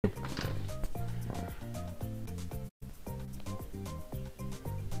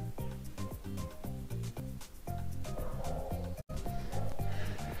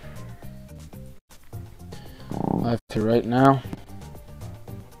to right now.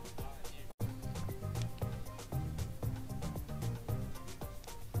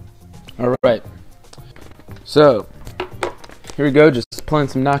 Alright. So, here we go, just playing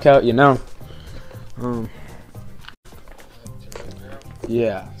some Knockout, you know.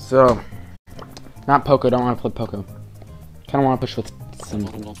 Yeah, so, not Poco, don't want to play Poco. Kind of want to push with some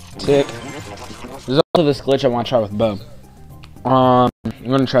Tick. There's also this glitch I want to try with Bo. I'm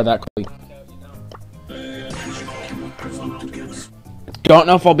going to try that quickly. Don't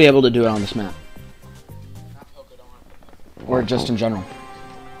know if I'll be able to do it on this map. Or just in general.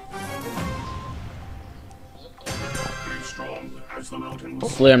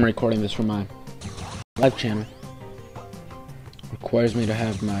 Hopefully I'm recording this from my live channel. Requires me to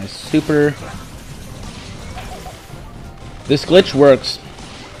have my super. This glitch works.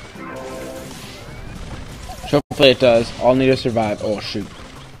 Hopefully it does. All need to survive. Oh shoot.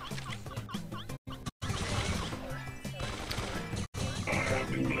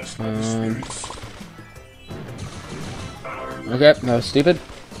 Okay, that was stupid.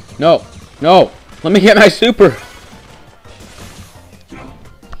 No, no. Let me get my super.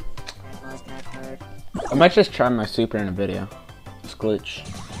 I might just try my super in a video. This glitch.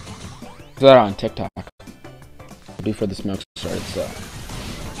 Put that on TikTok. Before the smoke started, so.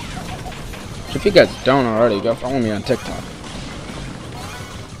 If you guys don't already, go follow me on TikTok.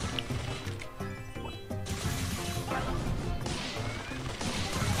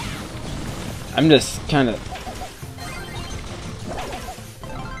 I'm just kind of.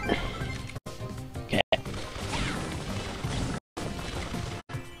 Okay.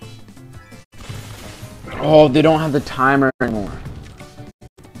 Oh, they don't have the timer anymore.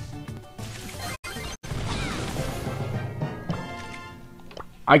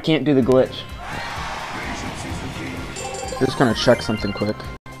 I can't do the glitch. Just gonna check something quick.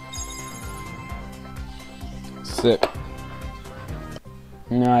 Sick.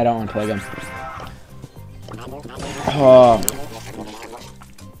 No, I don't want to play again. Oh.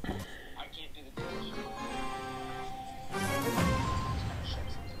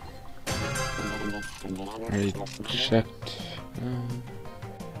 Already checked.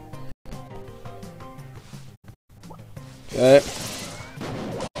 Okay.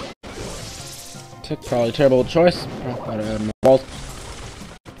 Tick, probably terrible choice. Thought I had my balls.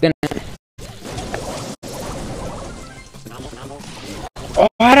 Then. Oh,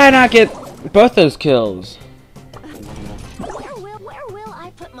 why did I not get both those kills? Where will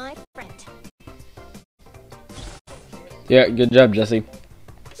I put my friend? Yeah, good job, Jesse.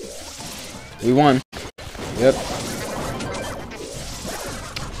 We won. Yep.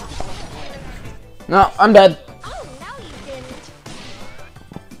 No, I'm dead. Oh, no, you didn't.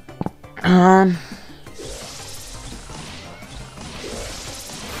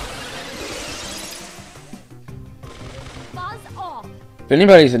 Buzz off. If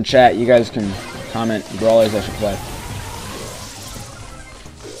anybody's in chat, you guys can comment brawlers I should play.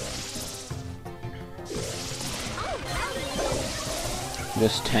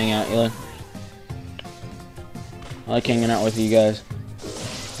 Just hang out, Eli. I like hanging out with you guys.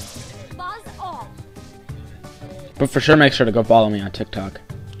 Buzz off. But for sure, make sure to go follow me on TikTok.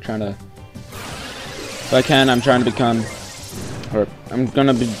 If I can, I'm trying to become, or I'm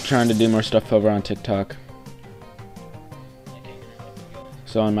gonna be trying to do more stuff over on TikTok.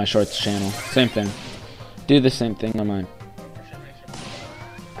 So on my shorts channel, same thing. Do the same thing on mine.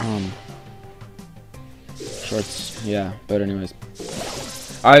 Shorts, yeah. But anyways,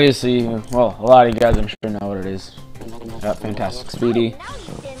 obviously, well, a lot of you guys, I'm sure, know what it is. Got Fantastic Speedy.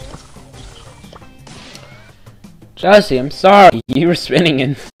 Jesse, I'm sorry. You were spinning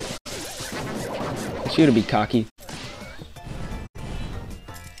in. You to be cocky.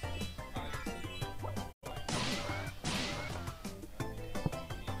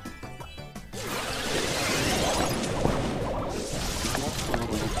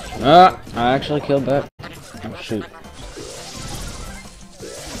 I actually killed that. Oh shoot.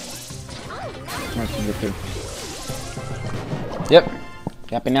 Yep.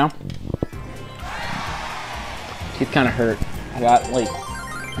 Happy now? Teeth kind of hurt. I got like,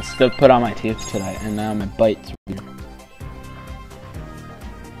 I still put on my teeth today, and now my bite's weird.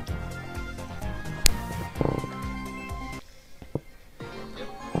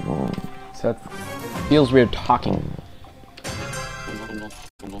 So it feels weird talking.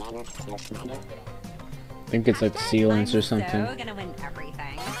 I think it's like sealants or something. I'm gonna win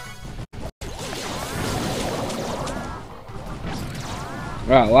everything.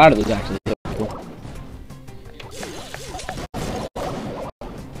 Wow, a lot of these actually look cool.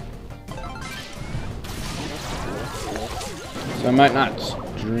 So I might not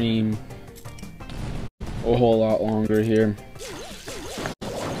stream a whole lot longer here.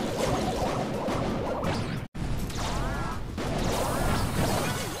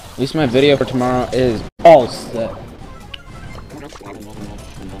 At least my video for tomorrow is all set.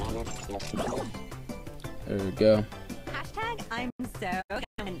 There we go. Hashtag I'm so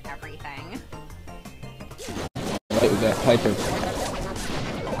and everything. Right, we got Piper.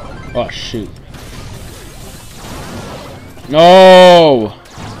 Oh shoot. No!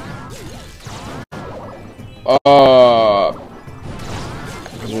 I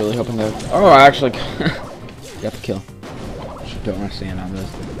was really hoping that. Oh, I actually got the kill. Don't want to stand on this.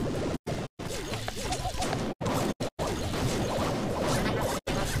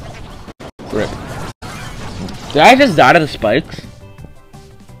 Rip. Did I just die to the spikes?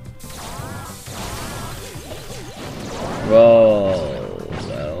 Well.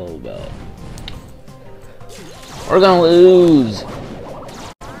 We're gonna lose.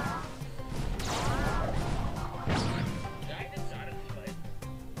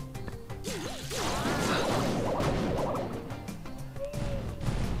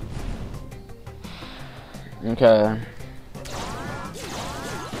 Okay.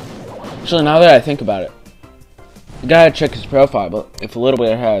 Actually, now that I think about it, you gotta check his profile, but if a Little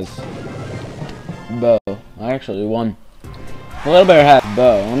Bear has bow, I actually won. If a Little Bear has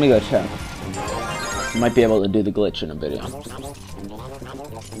bow, let me go check. Might be able to do the glitch in a video.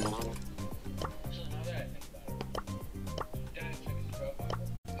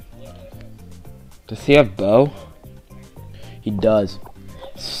 Does he have bow? He does.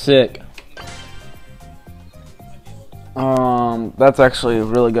 Sick. That's actually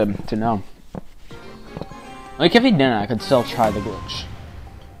really good to know. Like, if he didn't, I could still try the glitch.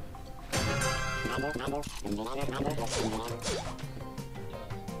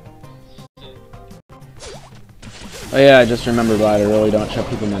 Oh yeah, I just remembered why I really don't check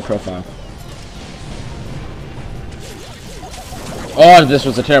people in my profile. Oh, this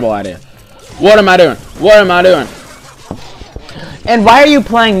was a terrible idea. What am I doing? What am I doing? And why are you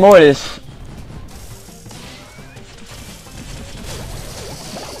playing Mortis?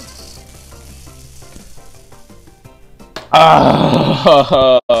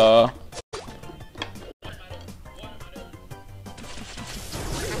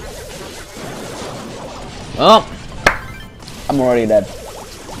 Well, I'm already dead.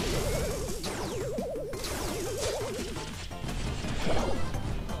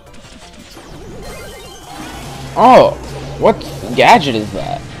 Oh, what gadget is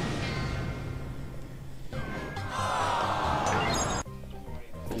that?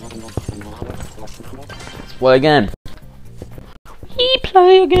 Well, again. He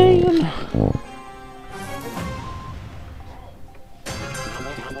play again.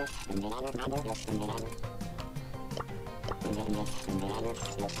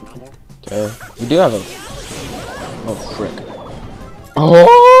 Okay, we do have a. Oh frick!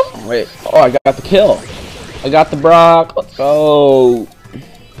 Oh wait! Oh, I got the kill. I got the Brock. Let's go.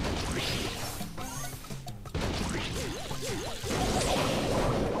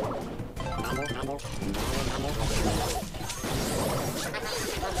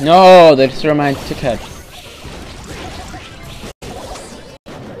 No, they just threw my tick head.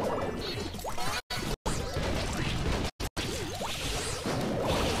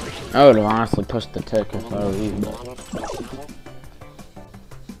 I would have honestly pushed the tick if I were you.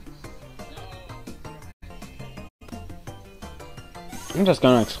 I'm just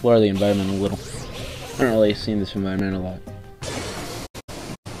gonna explore the environment a little. I haven't really seen this environment a lot.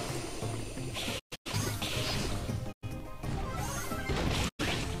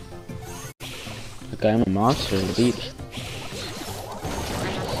 Like I'm a monster at the beach.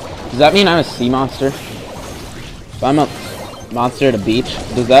 Does that mean I'm a sea monster? If I'm a monster at a beach,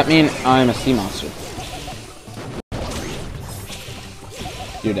 does that mean I'm a sea monster?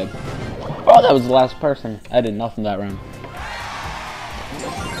 You're dead. Oh, that was the last person. I did nothing that round.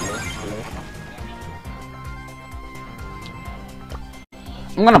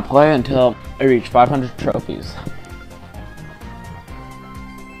 I'm gonna play until I reach 500 trophies.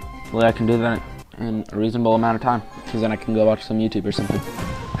 Hopefully I can do that in a reasonable amount of time, because then I can go watch some YouTube or something.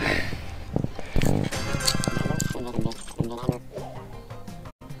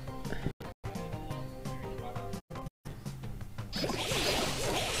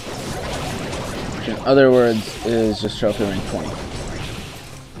 Which in other words is just trophy rank 20.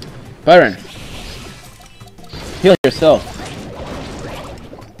 Byron, heal yourself.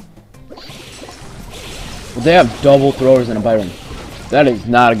 Well, they have double throwers in a Byron. That is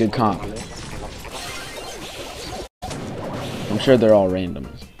not a good comp. I'm sure they're all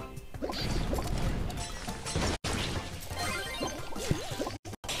randoms.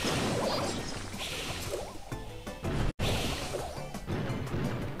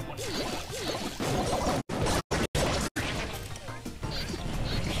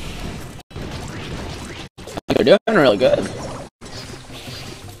 They're doing really good.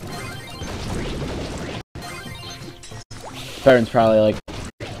 Parents probably like,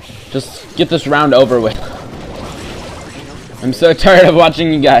 just get this round over with. I'm so tired of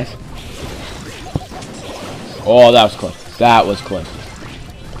watching you guys. Oh, that was close. That was close.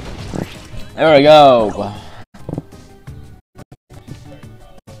 There we go.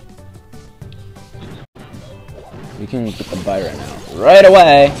 We can get the Byron out right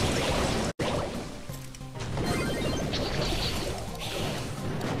away.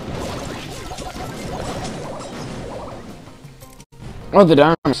 Oh, the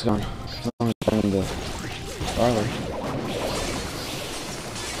diamond's gone. It's only going the farther.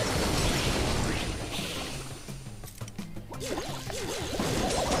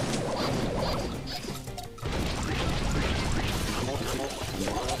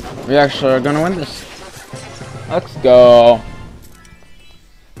 We actually are gonna win this. Let's go.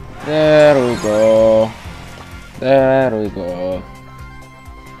 There we go. There we go.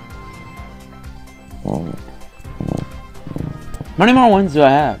 How many more wins do I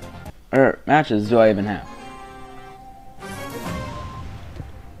have? Or matches do I even have?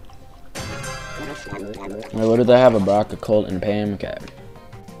 Wait, what did I have? A Brock, a Colt, and a Pam? Okay.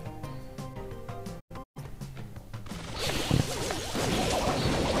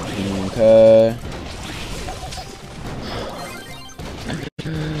 Okay.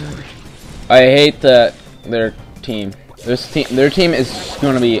 I hate that their team. Their team is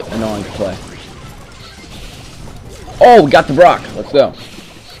going to be annoying to play. Oh, we got the Brock. Let's go.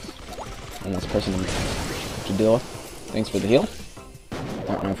 Almost person to deal with. Thanks for the heal.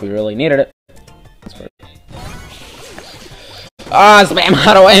 Don't know if we really needed it. Ah, spam!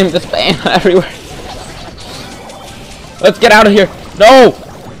 How do I aim the spam everywhere? Let's get out of here. No!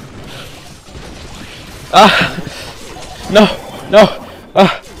 No! No!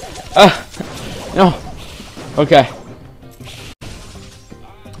 No! Okay.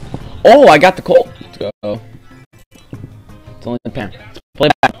 Oh, I got the Colt. Let's go. It's only the Pam. Let's play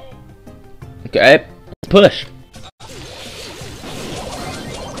back. Okay. Let's push.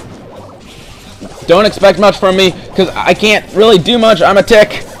 Don't expect much from me, because I can't really do much. I'm a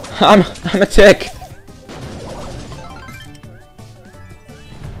tick. I'm a tick.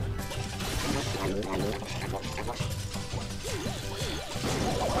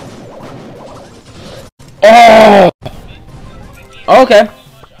 Oh! Okay.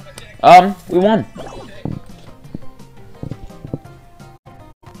 We won.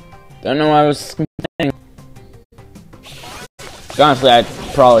 Don't know why I was complaining. Honestly, I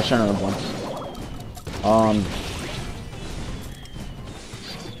probably shouldn't have won.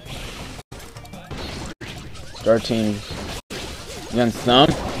 Start team against them.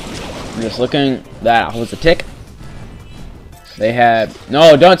 I'm just looking. That was a tick. They had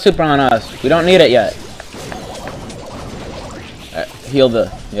no. Don't super on us. We don't need it yet. Heal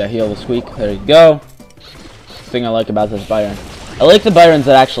the squeak. There you go. Thing I like about this Byron. I like the Byrons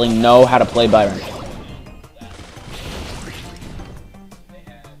that actually know how to play Byron.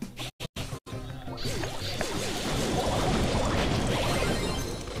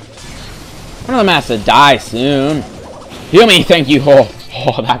 One of them has to die soon. Heal me, thank you. Oh,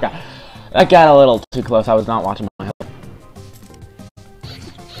 that got a little too close. I was not watching my health.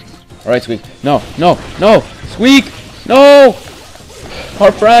 All right, Squeak. No, no, no, Squeak, no.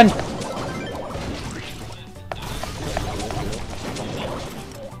 Our friend.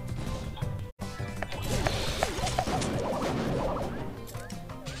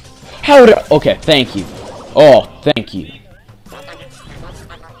 How did? Okay, thank you. Oh, thank you.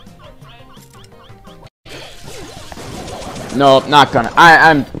 No, not gonna.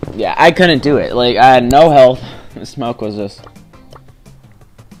 Yeah, I couldn't do it. Like, I had no health. The smoke was just.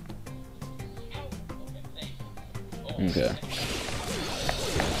 Okay.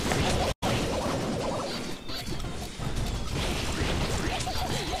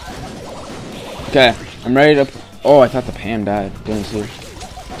 Okay, I'm ready to. Oh, I thought the Pam died. Didn't see.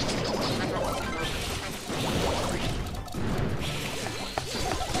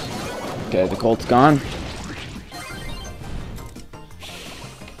 Okay, the Colt's gone.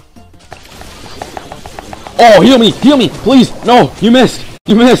 Oh, heal me, please. No, you missed.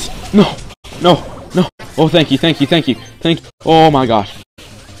 You missed. No, no, no. Oh, thank you, thank you, thank you, thank you. Oh my gosh.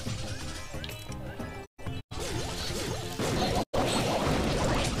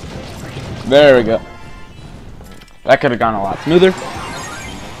 There we go. That could have gone a lot smoother.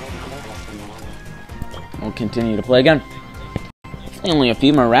 We'll continue to play again. Only a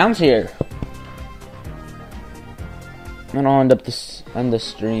few more rounds here. And I'll end the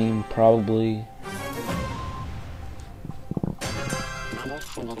stream probably.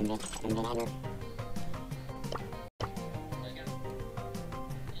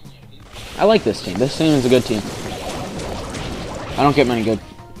 I like this team. This team is a good team. I don't get many good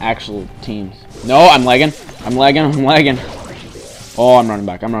actual teams. No, I'm lagging. I'm lagging. I'm lagging. Oh, I'm running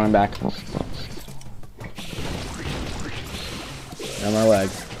back. I'm running back. I'm gonna lag.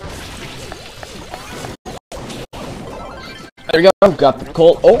 There we go. Got the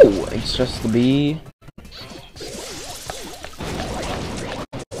Colt. Oh, it's just the B.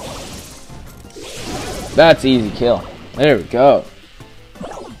 That's easy kill. There we go.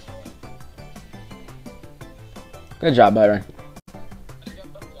 Good job, Byron.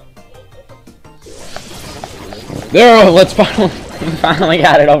 There, let's finally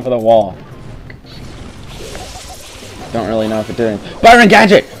got it over the wall. Don't really know if it did. Byron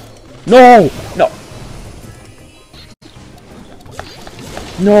Gadget! No! No!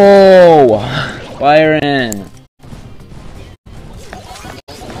 No! Byron!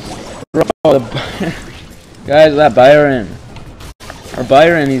 Bro, guys, that Byron. Our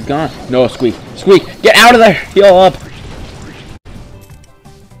Byron, he's gone. No, Squeak. Squeak, get out of there! Heal up!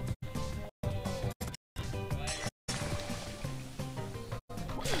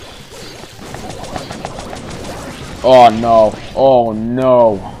 Oh no. Oh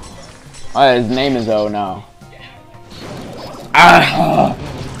no. His name is Oh no. Ah!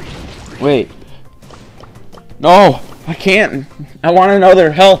 Wait. No! I can't. I want to know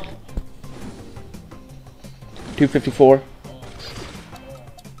their health. 254.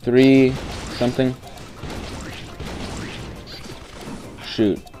 3 something.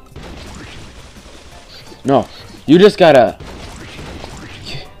 Shoot. No. You just gotta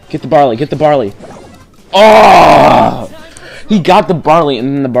get the barley. Get the barley. Oh! He got the barley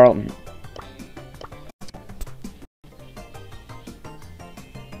and then the barley.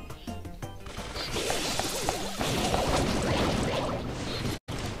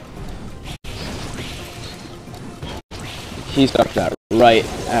 He stuck that right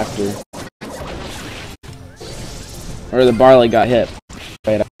after. Or the barley got hit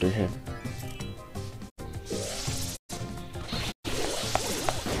right after him.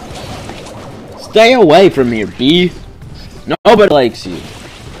 Stay away from here, B. Nobody likes you.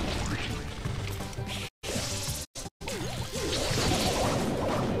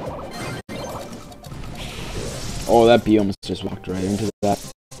 Oh, that B almost just walked right into that.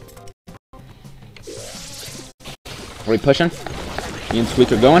 Are we pushing? Me and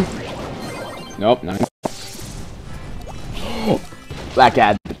Squeak are going? Nope, not. Black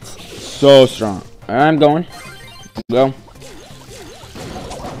Advent's so strong. I'm going. Go.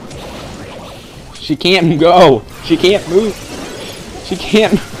 She can't go. She can't move. She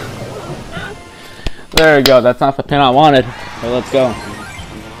can't. There we go. That's not the pin I wanted. So let's go.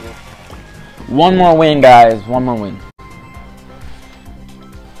 One more win, guys. One more win.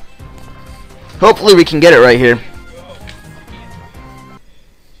 Hopefully we can get it right here.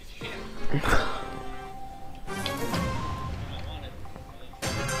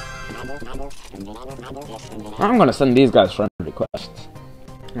 I'm gonna send these guys friend requests.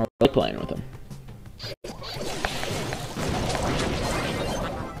 I like playing with them.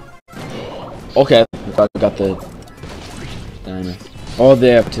 Okay, I got the diamond. Oh, they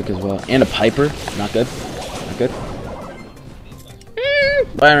have tick as well, and a Piper. Not good. Not good.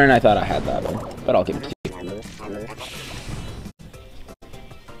 Byron, I thought I had that one, but I'll give it to you.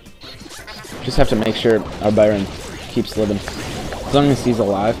 Just have to make sure our Byron keeps living. As long as he's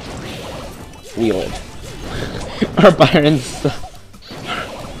alive, we live. Our Byron's.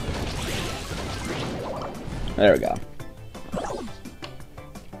 There we go.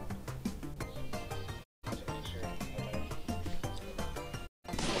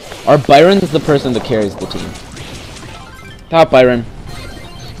 Our Byron's the person that carries the team. Top Byron.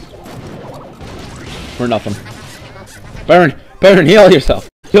 For nothing. Byron! Byron, heal yourself!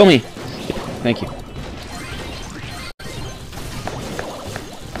 Heal me! Thank you.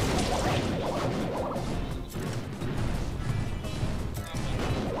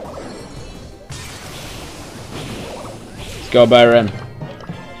 Let's go, Byron.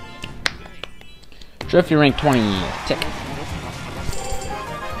 Trophy rank 20. Tick.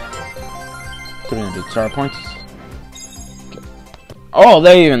 300 star points. Okay. Oh,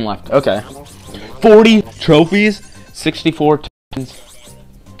 they even left. Okay. 40 trophies, 64 tokens,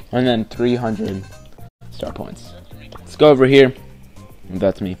 and then 300 star points. Let's go over here.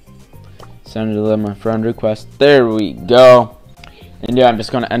 That's me. Send to my friend request. There we go. And yeah, I'm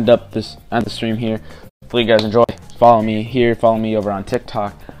just gonna end the stream here. Hopefully you guys enjoy. Follow me here. Follow me over on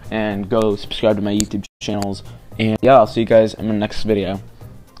TikTok, and go subscribe to my YouTube channels. And yeah, I'll see you guys in the next video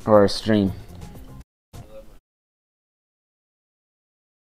or stream.